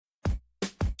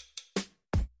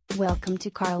Welcome to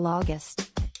Carl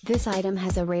August. This item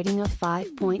has a rating of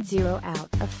 5.0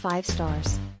 out of 5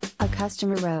 stars. A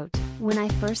customer wrote, "When I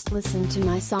first listened to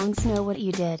my songs Know What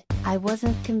You Did, I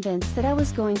wasn't convinced that I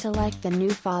was going to like the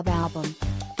new Fob album.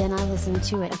 Then I listened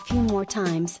to it a few more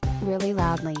times, really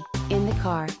loudly, in the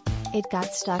car. It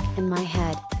got stuck in my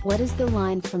head. What is the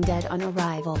line from Dead on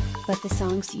Arrival? But the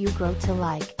songs you grow to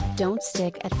like, don't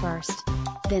stick at first.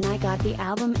 Then I got the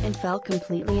album and fell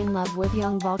completely in love with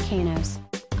Young Volcanoes.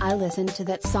 I listened to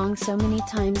that song so many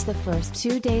times the first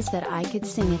 2 days that I could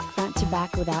sing it front to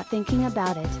back without thinking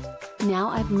about it. Now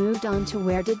I've moved on to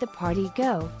Where Did the Party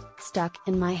Go? Stuck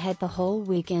in my head the whole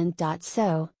weekend.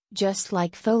 So, just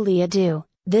like Folia do,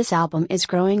 this album is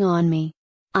growing on me.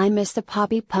 I miss the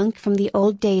poppy punk from the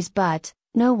old days, but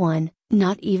no one,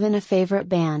 not even a favorite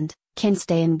band, can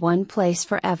stay in one place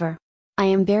forever. I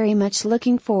am very much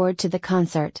looking forward to the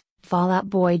concert. Fall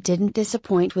Out Boy didn't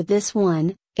disappoint with this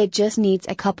one, it just needs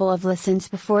a couple of listens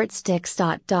before it sticks.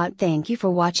 Thank you for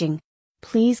watching.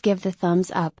 Please give the thumbs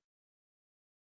up,